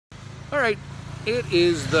All right, it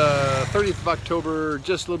is the 30th of October,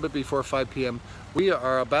 just a little bit before 5 p.m. We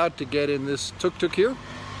are about to get in this Tuk Tuk here.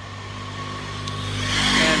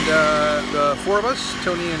 And the four of us,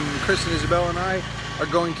 Tony and Chris and Isabel and I, are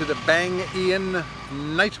going to the Bang Ian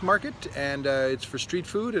night market, and it's for street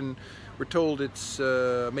food, and we're told it's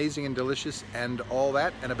amazing and delicious and all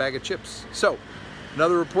that, and a bag of chips. So,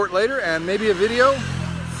 another report later, and maybe a video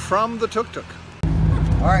from the Tuk Tuk.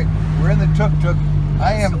 All right, we're in the Tuk Tuk.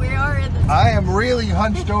 I am really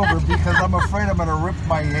hunched over because I'm afraid I'm going to rip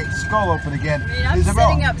my skull open again. I mean, I'm Isabel,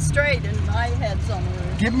 sitting up straight and my head's on the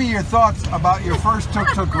roof. give me your thoughts about your first Tuk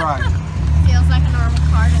Tuk ride. Feels like a normal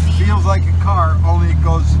car to me. Feels like a car, only it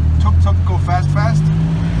goes Tuk Tuk go fast fast.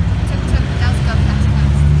 Tuk Tuk does go fast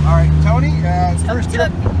fast. All right, Tony, first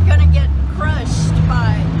trip. Tuk Tuk gonna get crushed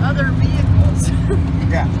by other vehicles.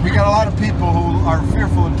 Yeah, we got a lot of people who are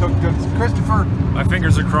fearful of Tuk Tuks. Christopher, my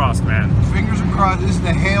fingers are crossed, man. fingers are crossed. This is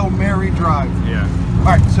the Hail Mary drive. Yeah. All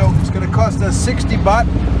right, so it's going to cost us 60 baht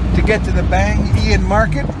to get to the Bang Ian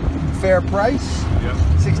market. Fair price. Yep.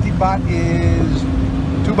 60 baht is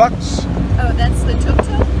 $2. Oh, that's the Tuk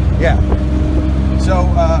Tuk? Yeah. So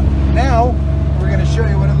now we're going to show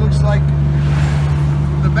you what it looks like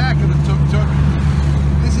from the back of the Tuk Tuk.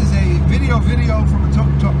 This is a video from a Tuk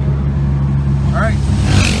Tuk.